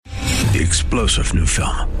The explosive new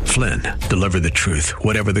film, Flynn, deliver the truth,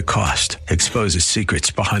 whatever the cost, exposes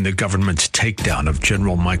secrets behind the government's takedown of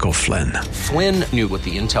General Michael Flynn. Flynn knew what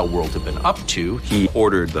the intel world had been up to. He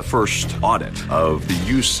ordered the first audit of the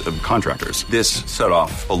use of contractors. This set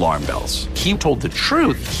off alarm bells. He told the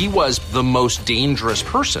truth. He was the most dangerous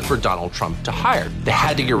person for Donald Trump to hire. They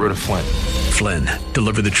had to get rid of Flynn. Flynn,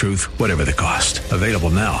 deliver the truth, whatever the cost. Available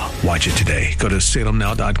now. Watch it today. Go to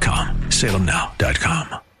salemnow.com.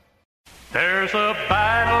 salemnow.com. There's a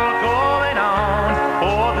battle going on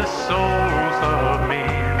for the souls of men.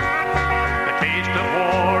 The taste of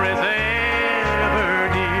war is ever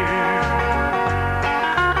near.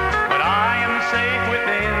 But I am safe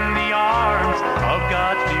within the arms of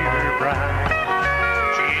God's dear bride.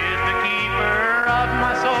 She is the keeper of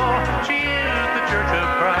my soul. She is the church of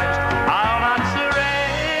Christ. I'll not surrender.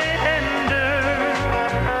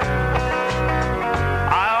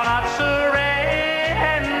 I'll not surrender.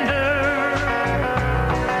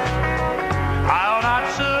 I'll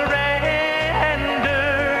not surrender.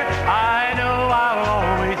 I know I'll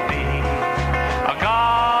always be a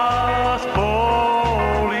gospel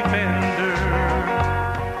defender.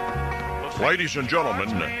 Ladies and gentlemen,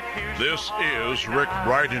 this is Rick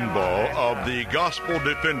Bridenbaugh of the Gospel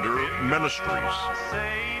Defender Ministries.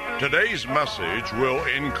 Today's message will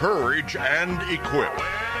encourage and equip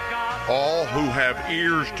all who have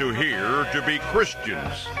ears to hear to be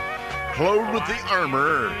Christians, clothed with the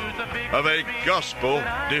armor of a gospel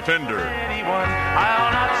defender.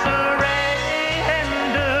 I'll not surrender.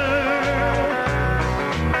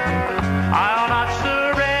 I'll not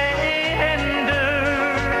surrender.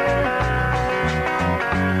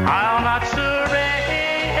 I'll not surrender.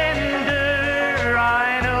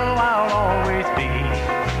 I know I'll always be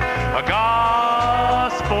a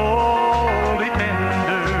gospel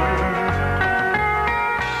defender.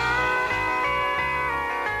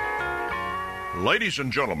 Ladies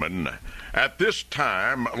and gentlemen, at this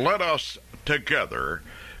time, let us together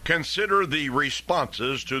consider the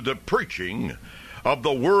responses to the preaching of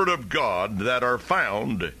the Word of God that are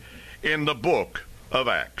found in the book of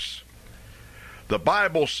Acts. The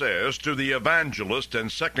Bible says to the evangelist in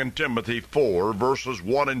 2 Timothy 4, verses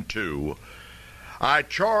 1 and 2, I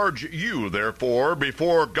charge you, therefore,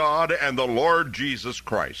 before God and the Lord Jesus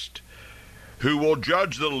Christ, who will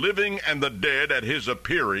judge the living and the dead at his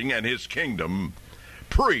appearing and his kingdom,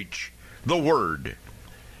 preach the word.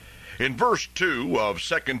 In verse 2 of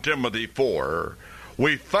 2 Timothy 4,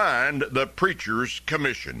 we find the preacher's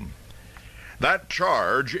commission. That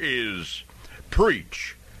charge is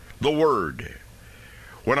preach the word.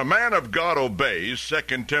 When a man of God obeys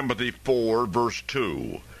 2 Timothy 4, verse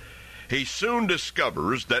 2, he soon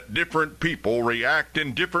discovers that different people react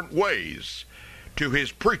in different ways to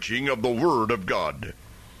his preaching of the Word of God.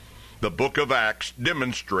 The book of Acts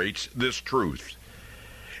demonstrates this truth.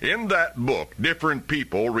 In that book, different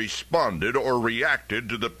people responded or reacted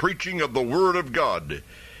to the preaching of the Word of God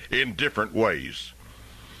in different ways.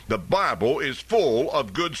 The Bible is full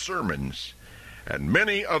of good sermons, and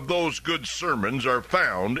many of those good sermons are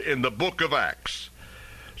found in the book of Acts.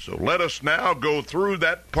 So let us now go through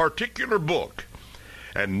that particular book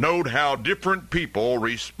and note how different people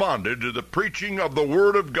responded to the preaching of the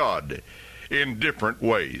Word of God in different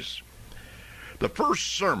ways. The first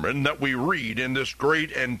sermon that we read in this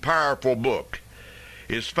great and powerful book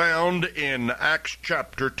is found in Acts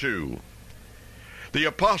chapter 2. The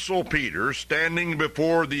Apostle Peter, standing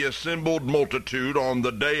before the assembled multitude on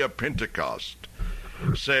the day of Pentecost,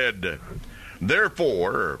 said,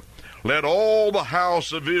 Therefore, let all the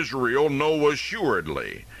house of Israel know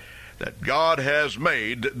assuredly that God has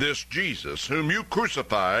made this Jesus, whom you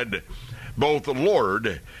crucified, both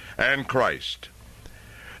Lord and Christ.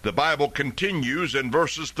 The Bible continues in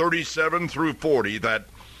verses 37 through 40 that,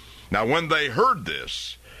 Now when they heard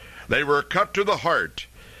this, they were cut to the heart,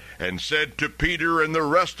 and said to Peter and the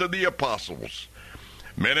rest of the apostles,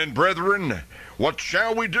 Men and brethren, what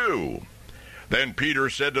shall we do? Then Peter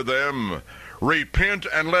said to them, Repent,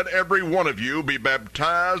 and let every one of you be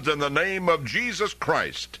baptized in the name of Jesus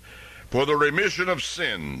Christ for the remission of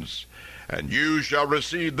sins, and you shall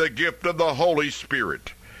receive the gift of the Holy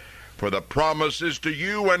Spirit. For the promise is to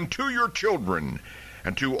you and to your children,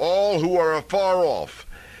 and to all who are afar off,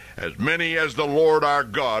 as many as the Lord our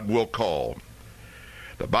God will call.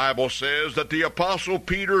 The Bible says that the Apostle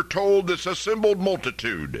Peter told this assembled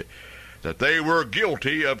multitude that they were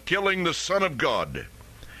guilty of killing the Son of God.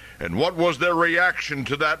 And what was their reaction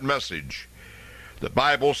to that message? The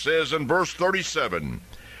Bible says in verse 37,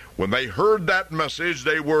 when they heard that message,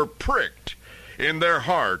 they were pricked in their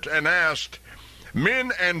heart and asked,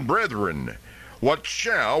 Men and brethren, what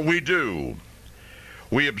shall we do?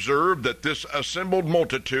 We observe that this assembled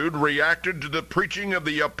multitude reacted to the preaching of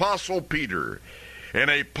the Apostle Peter in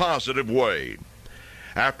a positive way.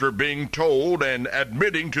 After being told and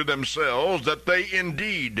admitting to themselves that they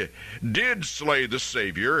indeed did slay the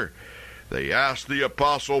Savior, they asked the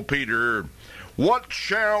Apostle Peter, "What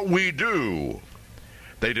shall we do?"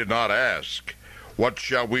 They did not ask, "What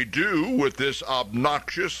shall we do with this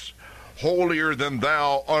obnoxious,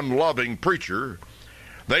 holier-than-thou, unloving preacher?"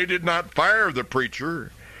 They did not fire the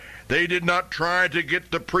preacher. They did not try to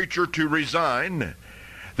get the preacher to resign.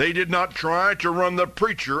 They did not try to run the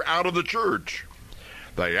preacher out of the church.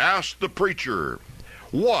 They asked the preacher,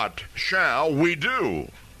 "What shall we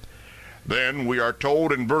do?" Then we are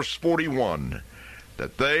told in verse 41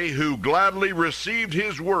 that they who gladly received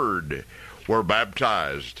his word were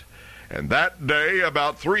baptized, and that day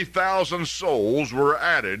about 3,000 souls were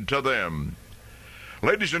added to them.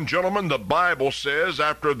 Ladies and gentlemen, the Bible says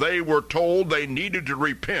after they were told they needed to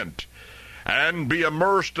repent and be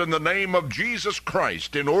immersed in the name of Jesus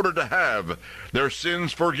Christ in order to have their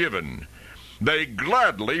sins forgiven, they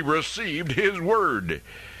gladly received his word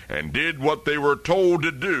and did what they were told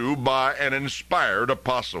to do by an inspired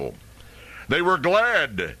apostle. They were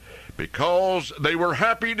glad because they were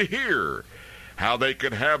happy to hear how they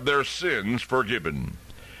could have their sins forgiven.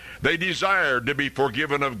 They desired to be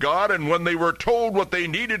forgiven of God, and when they were told what they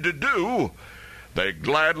needed to do, they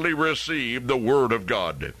gladly received the Word of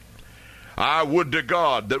God. I would to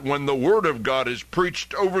God that when the Word of God is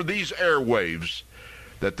preached over these airwaves,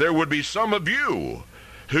 that there would be some of you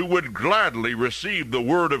who would gladly receive the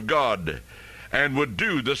Word of God and would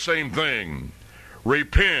do the same thing.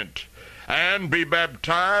 Repent and be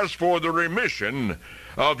baptized for the remission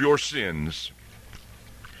of your sins.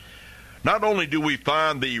 Not only do we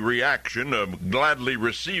find the reaction of gladly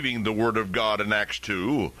receiving the Word of God in Acts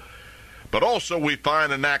 2, but also we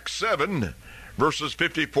find in Acts 7, verses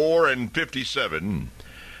 54 and 57,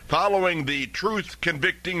 following the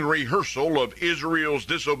truth-convicting rehearsal of Israel's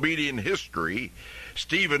disobedient history,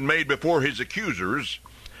 Stephen made before his accusers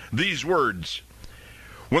these words,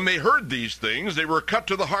 "When they heard these things, they were cut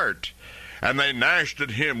to the heart, and they gnashed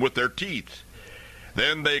at him with their teeth.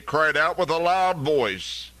 Then they cried out with a loud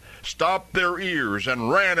voice, stopped their ears,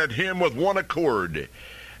 and ran at him with one accord,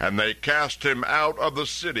 and they cast him out of the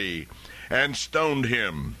city and stoned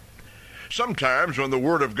him." Sometimes when the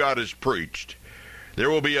Word of God is preached,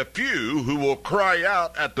 there will be a few who will cry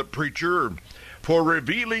out at the preacher for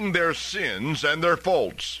revealing their sins and their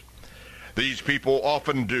faults. These people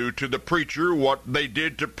often do to the preacher what they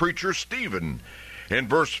did to preacher Stephen in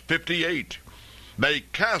verse 58. They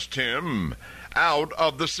cast him out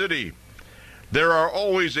of the city. There are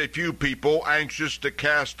always a few people anxious to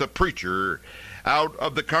cast the preacher out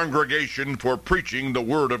of the congregation for preaching the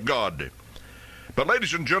Word of God. But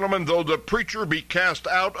ladies and gentlemen, though the preacher be cast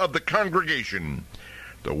out of the congregation,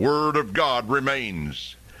 the Word of God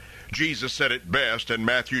remains. Jesus said it best in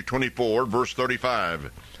Matthew 24, verse 35.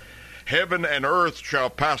 "Heaven and earth shall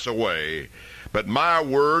pass away, but my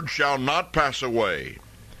word shall not pass away."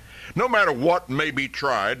 No matter what may be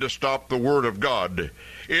tried to stop the Word of God,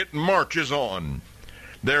 it marches on.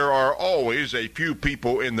 There are always a few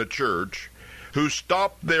people in the church who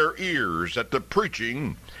stop their ears at the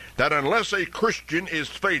preaching that unless a Christian is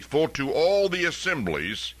faithful to all the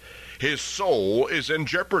assemblies, his soul is in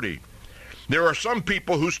jeopardy. There are some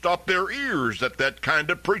people who stop their ears at that kind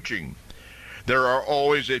of preaching. There are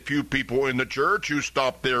always a few people in the church who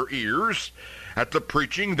stop their ears at the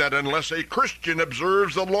preaching that unless a Christian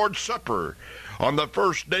observes the Lord's Supper on the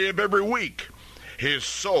first day of every week, his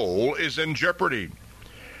soul is in jeopardy.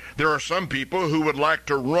 There are some people who would like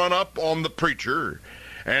to run up on the preacher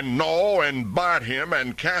and gnaw and bite him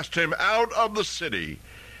and cast him out of the city,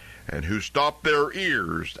 and who stop their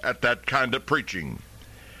ears at that kind of preaching.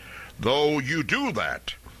 Though you do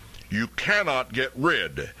that, you cannot get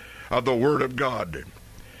rid of the Word of God.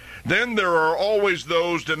 Then there are always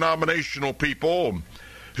those denominational people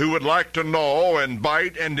who would like to gnaw and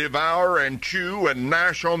bite and devour and chew and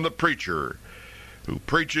gnash on the preacher, who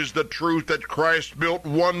preaches the truth that Christ built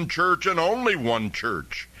one church and only one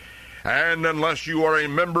church, and unless you are a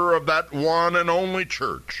member of that one and only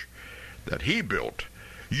church that he built,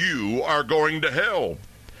 you are going to hell.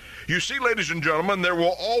 You see, ladies and gentlemen, there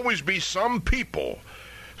will always be some people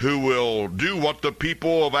who will do what the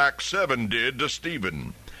people of Acts 7 did to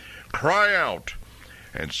Stephen, cry out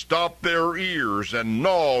and stop their ears and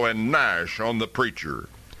gnaw and gnash on the preacher.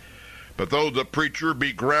 But though the preacher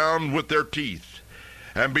be ground with their teeth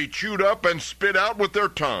and be chewed up and spit out with their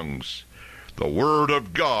tongues, the Word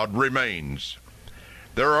of God remains.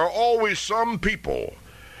 There are always some people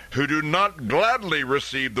who do not gladly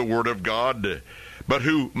receive the Word of God, but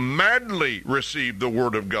who madly receive the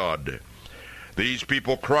word of God. These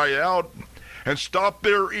people cry out and stop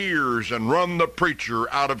their ears and run the preacher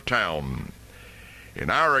out of town. In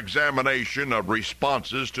our examination of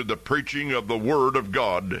responses to the preaching of the Word of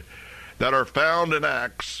God that are found in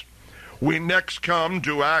Acts, we next come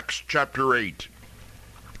to Acts chapter 8.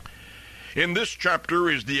 In this chapter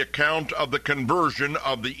is the account of the conversion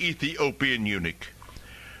of the Ethiopian eunuch.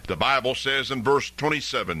 The Bible says in verse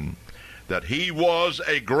 27 that he was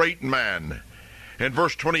a great man. In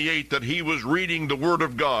verse 28 that he was reading the Word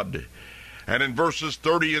of God. And in verses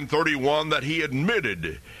 30 and 31 that he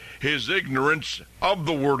admitted his ignorance of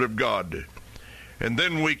the Word of God. And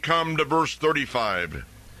then we come to verse 35.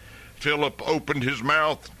 Philip opened his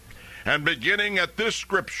mouth and beginning at this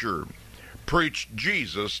scripture, preached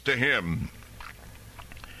Jesus to him.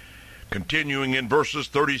 Continuing in verses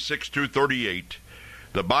 36 to 38,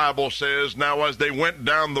 the Bible says, Now as they went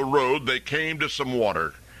down the road, they came to some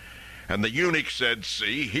water. And the eunuch said,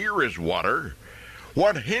 See, here is water.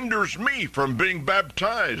 What hinders me from being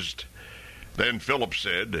baptized? Then Philip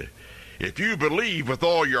said, If you believe with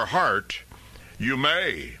all your heart, you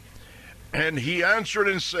may. And he answered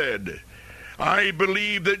and said, I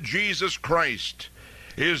believe that Jesus Christ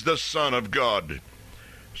is the Son of God.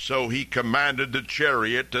 So he commanded the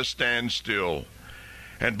chariot to stand still.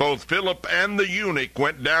 And both Philip and the eunuch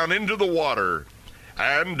went down into the water,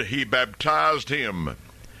 and he baptized him.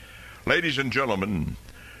 Ladies and gentlemen,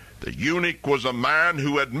 the eunuch was a man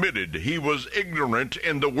who admitted he was ignorant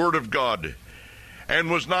in the Word of God,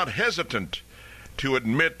 and was not hesitant to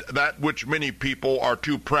admit that which many people are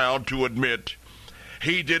too proud to admit.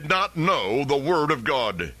 He did not know the Word of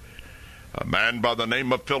God. A man by the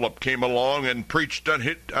name of Philip came along and preached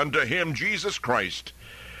unto him Jesus Christ.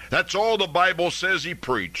 That's all the Bible says he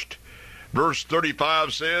preached. Verse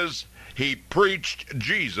 35 says he preached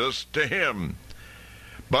Jesus to him.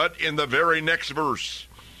 But in the very next verse,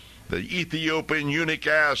 the Ethiopian eunuch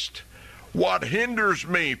asked, What hinders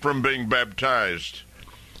me from being baptized?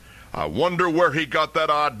 I wonder where he got that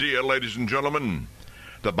idea, ladies and gentlemen.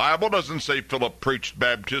 The Bible doesn't say Philip preached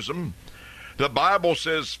baptism. The Bible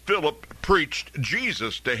says Philip preached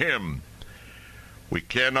Jesus to him. We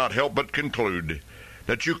cannot help but conclude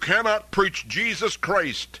that you cannot preach Jesus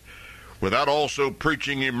Christ without also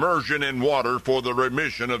preaching immersion in water for the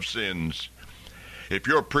remission of sins. If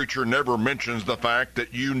your preacher never mentions the fact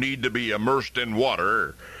that you need to be immersed in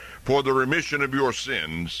water for the remission of your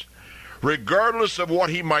sins, regardless of what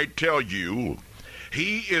he might tell you,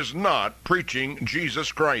 he is not preaching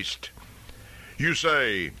Jesus Christ. You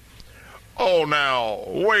say, Oh, now,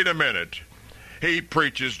 wait a minute. He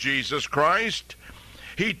preaches Jesus Christ.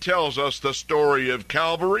 He tells us the story of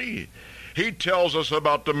Calvary. He tells us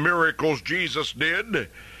about the miracles Jesus did.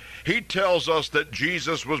 He tells us that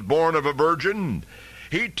Jesus was born of a virgin.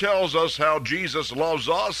 He tells us how Jesus loves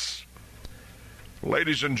us.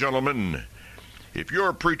 Ladies and gentlemen, if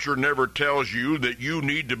your preacher never tells you that you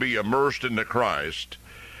need to be immersed into Christ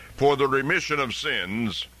for the remission of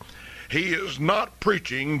sins, he is not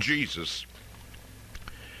preaching Jesus.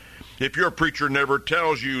 If your preacher never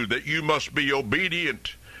tells you that you must be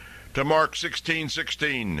obedient to Mark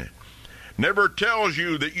 16:16, never tells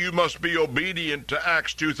you that you must be obedient to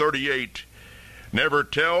Acts 2:38, never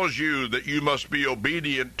tells you that you must be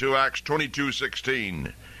obedient to Acts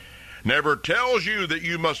 22:16, never tells you that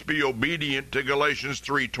you must be obedient to Galatians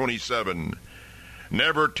 3:27,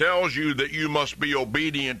 never tells you that you must be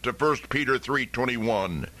obedient to 1 Peter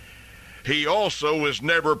 3:21. He also is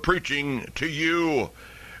never preaching to you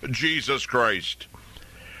Jesus Christ.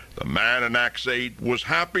 The man in Acts 8 was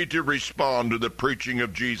happy to respond to the preaching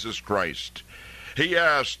of Jesus Christ. He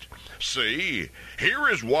asked, See, here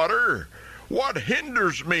is water. What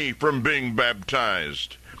hinders me from being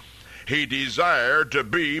baptized? He desired to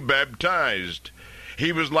be baptized.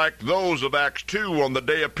 He was like those of Acts 2 on the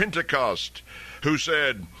day of Pentecost, who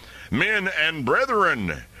said, Men and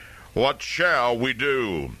brethren, what shall we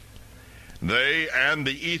do? They and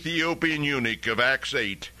the Ethiopian eunuch of Acts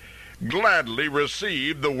 8 gladly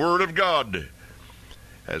received the Word of God.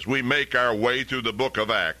 As we make our way through the book of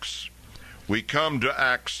Acts, we come to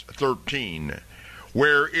Acts 13,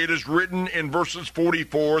 where it is written in verses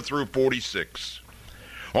 44 through 46.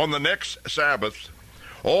 On the next Sabbath,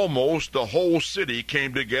 almost the whole city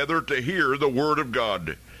came together to hear the Word of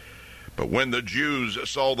God. But when the Jews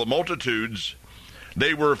saw the multitudes,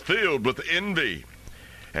 they were filled with envy,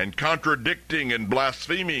 and contradicting and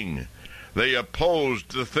blaspheming, they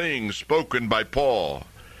opposed the things spoken by Paul.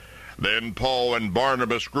 Then Paul and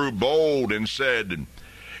Barnabas grew bold and said,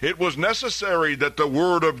 It was necessary that the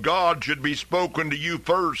word of God should be spoken to you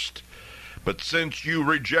first, but since you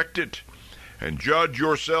reject it, and judge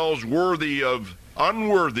yourselves unworthy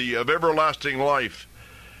of everlasting life.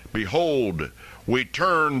 Behold, we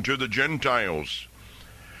turn to the Gentiles.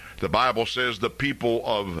 The Bible says the people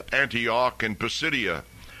of Antioch and Pisidia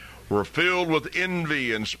were filled with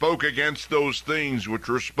envy and spoke against those things which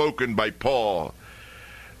were spoken by Paul.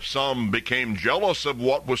 Some became jealous of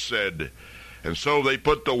what was said, and so they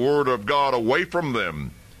put the word of God away from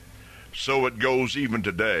them. So it goes even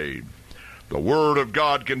today. The word of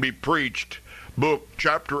God can be preached, book,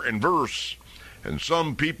 chapter, and verse, and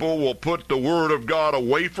some people will put the word of God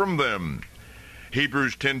away from them.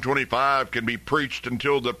 Hebrews 10:25 can be preached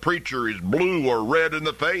until the preacher is blue or red in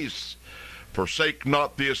the face. Forsake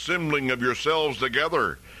not the assembling of yourselves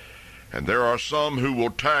together. And there are some who will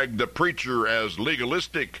tag the preacher as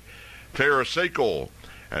legalistic, pharisaical,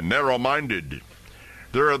 and narrow-minded.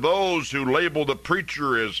 There are those who label the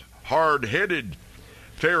preacher as hard-headed,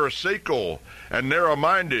 pharisaical, and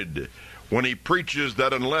narrow-minded when he preaches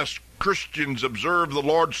that unless Christians observe the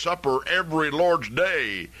Lord's Supper every Lord's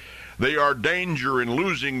Day, they are in danger in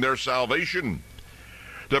losing their salvation.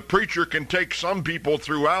 The preacher can take some people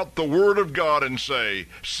throughout the Word of God and say,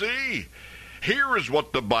 see, here is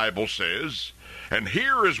what the Bible says, and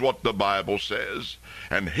here is what the Bible says,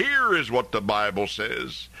 and here is what the Bible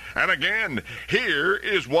says, and again, here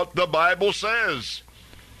is what the Bible says.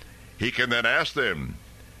 He can then ask them,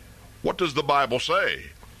 what does the Bible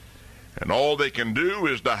say? And all they can do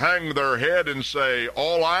is to hang their head and say,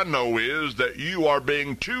 all I know is that you are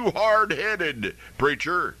being too hard-headed,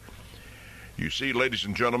 preacher. You see, ladies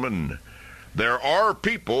and gentlemen, there are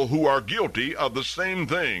people who are guilty of the same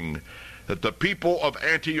thing that the people of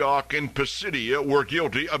Antioch and Pisidia were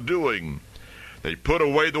guilty of doing. They put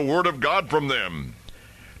away the Word of God from them.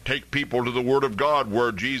 Take people to the Word of God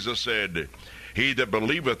where Jesus said, he that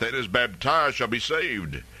believeth and is baptized shall be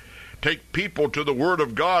saved. Take people to the Word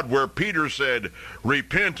of God where Peter said,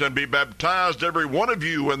 repent and be baptized every one of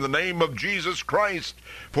you in the name of Jesus Christ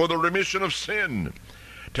for the remission of sin.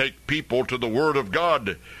 Take people to the Word of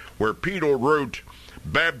God where Peter wrote,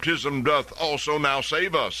 baptism doth also now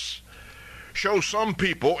save us. Show some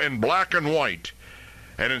people in black and white,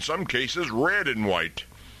 and in some cases red and white,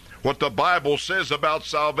 what the Bible says about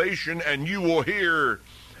salvation, and you will hear,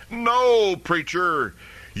 no, preacher,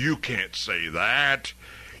 you can't say that.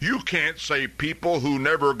 You can't say people who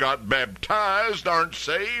never got baptized aren't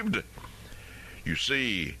saved. You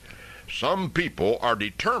see, some people are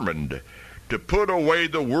determined to put away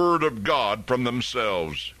the Word of God from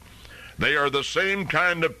themselves. They are the same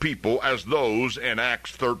kind of people as those in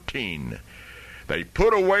Acts 13. They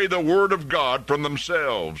put away the Word of God from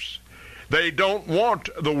themselves. They don't want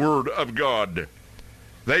the Word of God.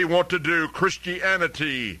 They want to do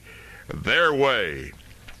Christianity their way.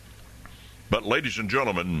 But, ladies and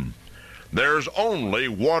gentlemen, there's only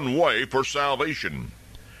one way for salvation.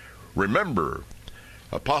 Remember,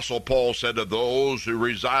 Apostle Paul said to those who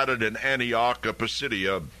resided in Antioch of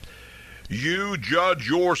Pisidia, you judge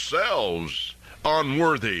yourselves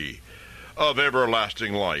unworthy of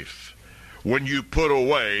everlasting life when you put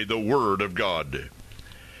away the Word of God.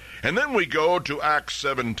 And then we go to Acts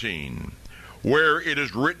 17, where it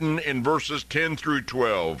is written in verses 10 through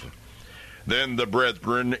 12, then the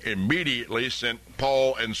brethren immediately sent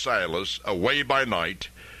Paul and Silas away by night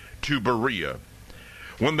to Berea.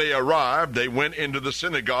 When they arrived, they went into the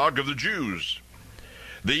synagogue of the Jews.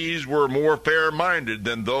 These were more fair-minded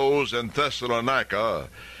than those in Thessalonica,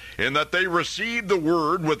 in that they received the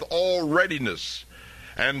word with all readiness,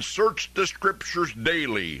 and searched the Scriptures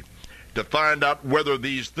daily to find out whether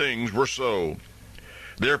these things were so.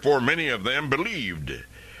 Therefore many of them believed,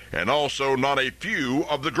 and also not a few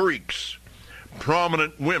of the Greeks,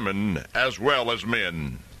 prominent women as well as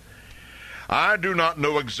men. I do not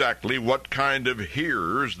know exactly what kind of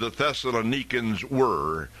hearers the Thessalonians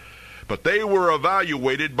were, but they were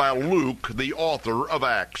evaluated by Luke, the author of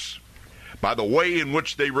Acts, by the way in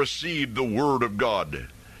which they received the Word of God.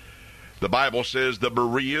 The Bible says the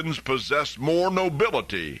Bereans possessed more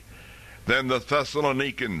nobility than the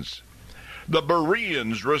Thessalonians. The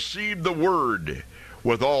Bereans received the Word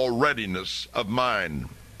with all readiness of mind.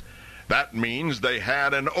 That means they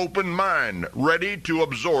had an open mind, ready to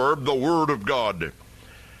absorb the Word of God.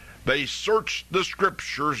 They searched the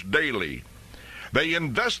Scriptures daily. They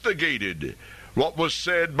investigated what was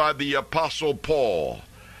said by the Apostle Paul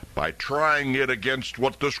by trying it against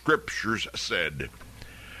what the Scriptures said.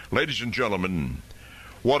 Ladies and gentlemen,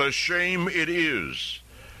 what a shame it is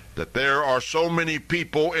that there are so many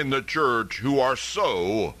people in the church who are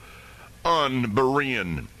so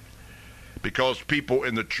un-Berean. Because people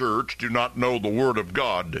in the church do not know the Word of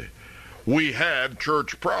God, we have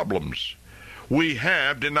church problems. we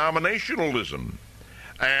have denominationalism,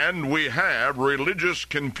 and we have religious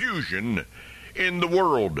confusion in the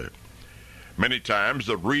world. Many times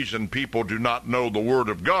the reason people do not know the Word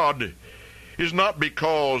of God is not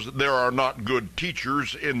because there are not good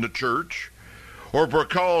teachers in the church, or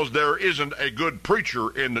because there isn't a good preacher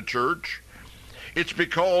in the church. It's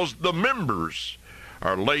because the members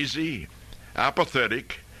are lazy,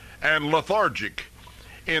 apathetic, and lethargic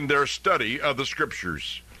in their study of the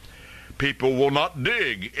Scriptures. People will not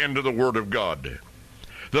dig into the Word of God.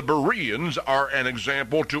 The Bereans are an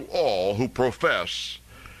example to all who profess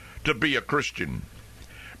to be a Christian.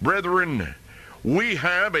 Brethren, we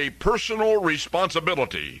have a personal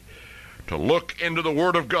responsibility to look into the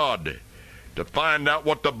Word of God to find out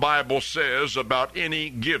what the Bible says about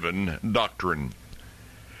any given doctrine.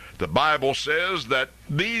 The Bible says that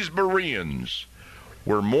these Bereans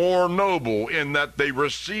were more noble in that they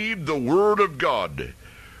received the Word of God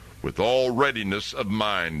with all readiness of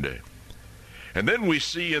mind. And then we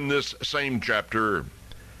see in this same chapter,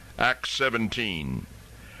 Acts 17,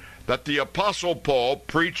 that the Apostle Paul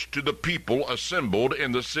preached to the people assembled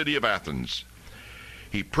in the city of Athens.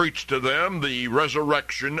 He preached to them the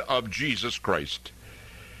resurrection of Jesus Christ.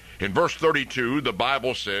 In verse 32, the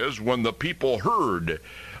Bible says, when the people heard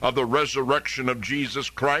of the resurrection of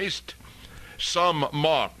Jesus Christ, some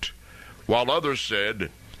mocked, while others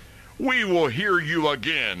said, "We will hear you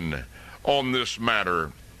again on this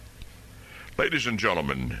matter." Ladies and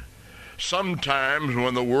gentlemen, sometimes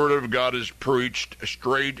when the Word of God is preached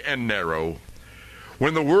straight and narrow,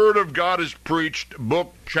 when the Word of God is preached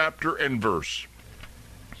book, chapter, and verse,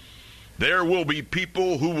 there will be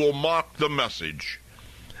people who will mock the message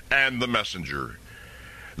and the messenger.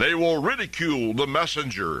 They will ridicule the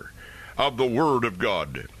messenger of the Word of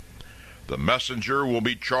God. The messenger will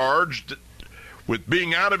be charged with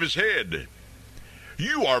being out of his head.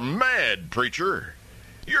 "You are mad, preacher.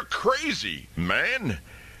 You're crazy, man.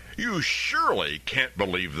 You surely can't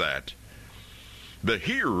believe that." The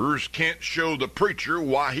hearers can't show the preacher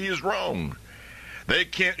why he is wrong. They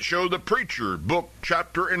can't show the preacher book,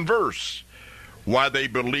 chapter, and verse why they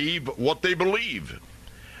believe what they believe.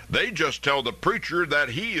 They just tell the preacher that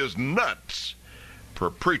he is nuts for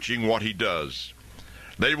preaching what he does.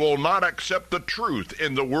 They will not accept the truth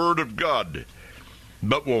in the Word of God,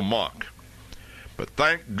 but will mock. But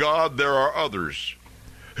thank God there are others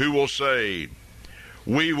who will say,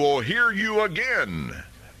 "We will hear you again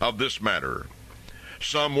of this matter."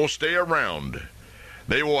 Some will stay around.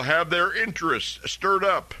 They will have their interests stirred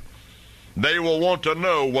up. They will want to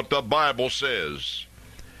know what the Bible says.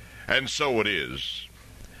 And so it is.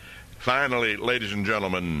 Finally, ladies and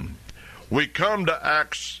gentlemen, we come to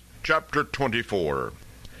Acts chapter 24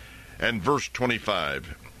 and verse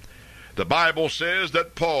 25. The Bible says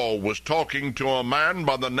that Paul was talking to a man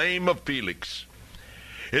by the name of Felix.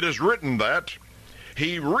 It is written that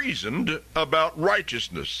he reasoned about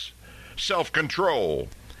righteousness, self-control,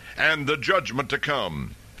 and the judgment to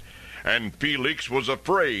come. And Felix was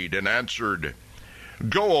afraid and answered,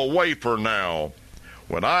 "Go away for now.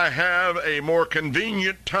 When I have a more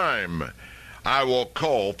convenient time, I will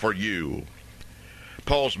call for you."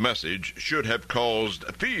 Paul's message should have caused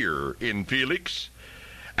fear in Felix,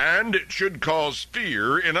 and it should cause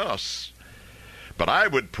fear in us. But I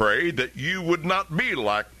would pray that you would not be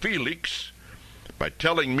like Felix. By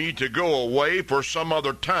telling me to go away for some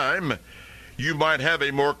other time, you might have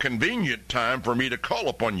a more convenient time for me to call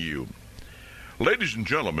upon you. Ladies and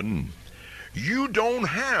gentlemen, you don't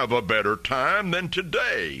have a better time than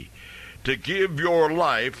today to give your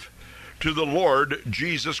life to the Lord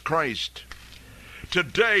Jesus Christ.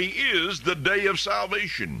 Today is the day of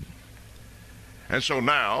salvation. And so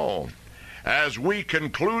now, as we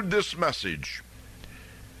conclude this message,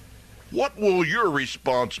 what will your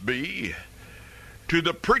response be to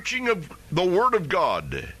the preaching of the Word of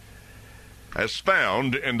God as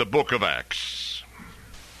found in the book of Acts?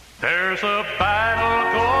 There's a battle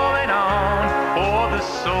going on for the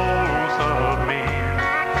souls of men.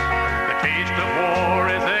 The taste of war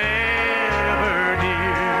is ever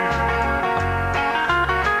near.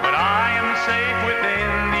 But I am safe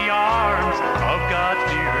within the arms of God's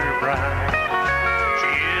dear bride.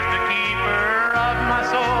 She is the keeper of my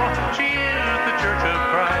soul. She is the church of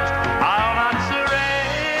Christ. I'll not surrender.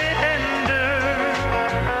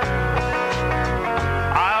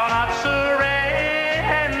 I'll not surrender.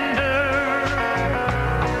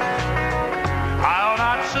 I'll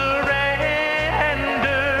not surrender.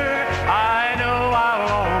 I know I'll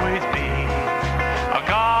always be a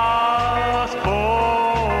gospel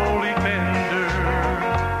defender.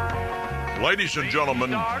 Ladies and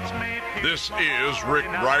gentlemen, this is Rick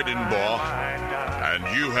Breidenbach, And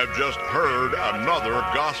you have just heard another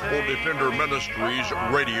Gospel Defender Ministries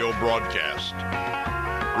radio broadcast.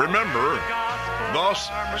 Remember, thus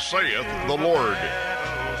saith the Lord,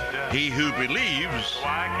 he who believes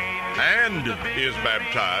and is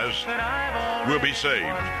baptized will be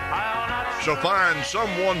saved. So find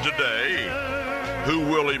someone today who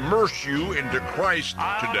will immerse you into Christ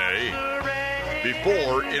today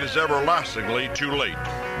before it is everlastingly too late.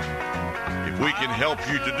 If we can help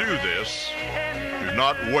you to do this, do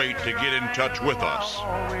not wait to get in touch with us.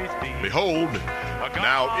 Behold,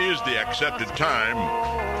 now is the accepted time.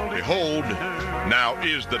 Behold, now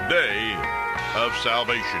is the day of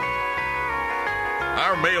salvation.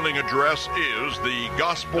 Our mailing address is the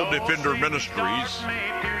Gospel Defender Ministries,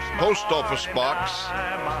 Post Office Box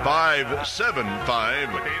 575,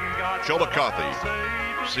 Chillicothe,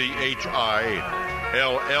 Chillicothe,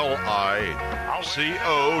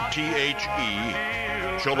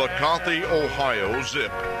 Chillicothe, Ohio,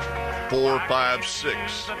 zip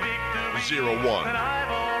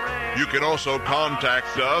 45601. You can also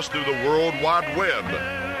contact us through the World Wide Web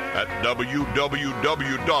at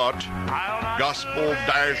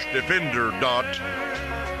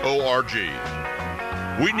www.gospel-defender.org.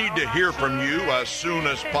 We need to hear from you as soon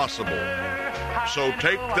as possible, so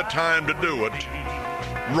take the time to do it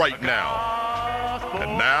right now.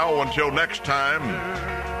 And now, until next time,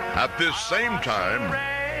 at this same time,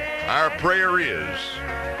 our prayer is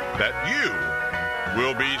that you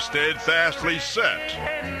will be steadfastly set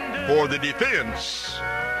for the defense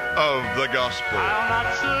of the gospel. I'll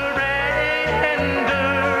not surrender.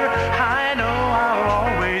 I know I'll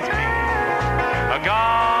always be a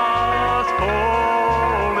gospel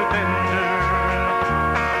defender.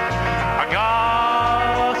 A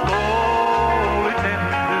gospel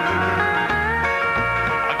defender.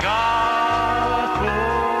 A gospel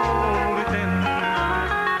defender.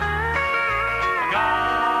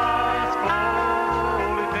 A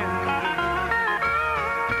gospel defender.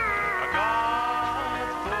 A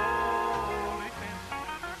gospel.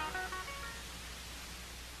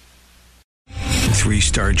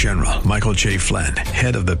 3-star General Michael J. Flynn,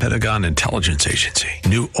 head of the Pentagon Intelligence Agency,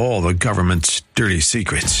 knew all the government's dirty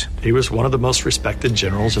secrets. He was one of the most respected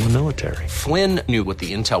generals in the military. Flynn knew what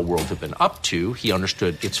the intel world had been up to. He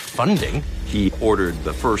understood its funding. He ordered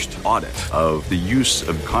the first audit of the use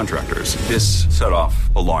of contractors. This set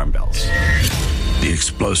off alarm bells. The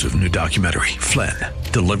explosive new documentary, Flynn,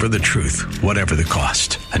 Deliver the Truth, Whatever the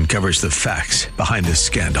Cost, uncovers the facts behind this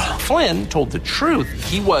scandal. Flynn told the truth.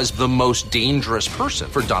 He was the most dangerous person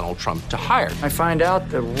for Donald Trump to hire. I find out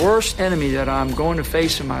the worst enemy that I'm going to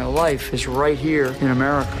face in my life is right here in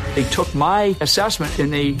America. They took my assessment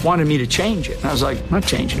and they wanted me to change it. And I was like, I'm not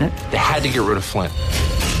changing it. They had to get rid of Flynn.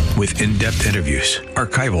 With in-depth interviews,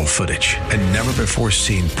 archival footage, and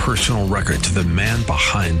never-before-seen personal records of the man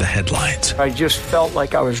behind the headlines. I just felt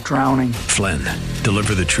like I was drowning. Flynn,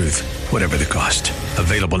 Deliver the Truth, Whatever the Cost.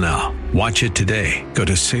 Available now. Watch it today. Go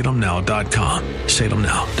to salemnow.com.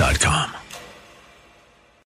 salemnow.com.